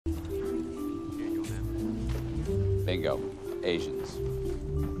Bingo. Asians.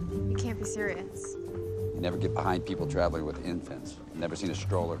 You can't be serious. You never get behind people traveling with infants. Never seen a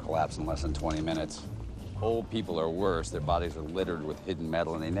stroller collapse in less than 20 minutes. Old people are worse. Their bodies are littered with hidden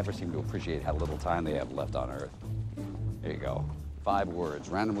metal, and they never seem to appreciate how little time they have left on Earth. There you go. 5 words,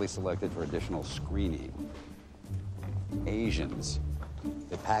 randomly selected for additional screening. Asians.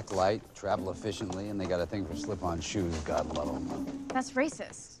 They pack light, travel efficiently, and they got a thing for slip-on shoes. God love them. That's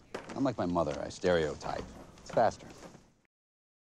racist. Unlike my mother, I stereotype. It's faster.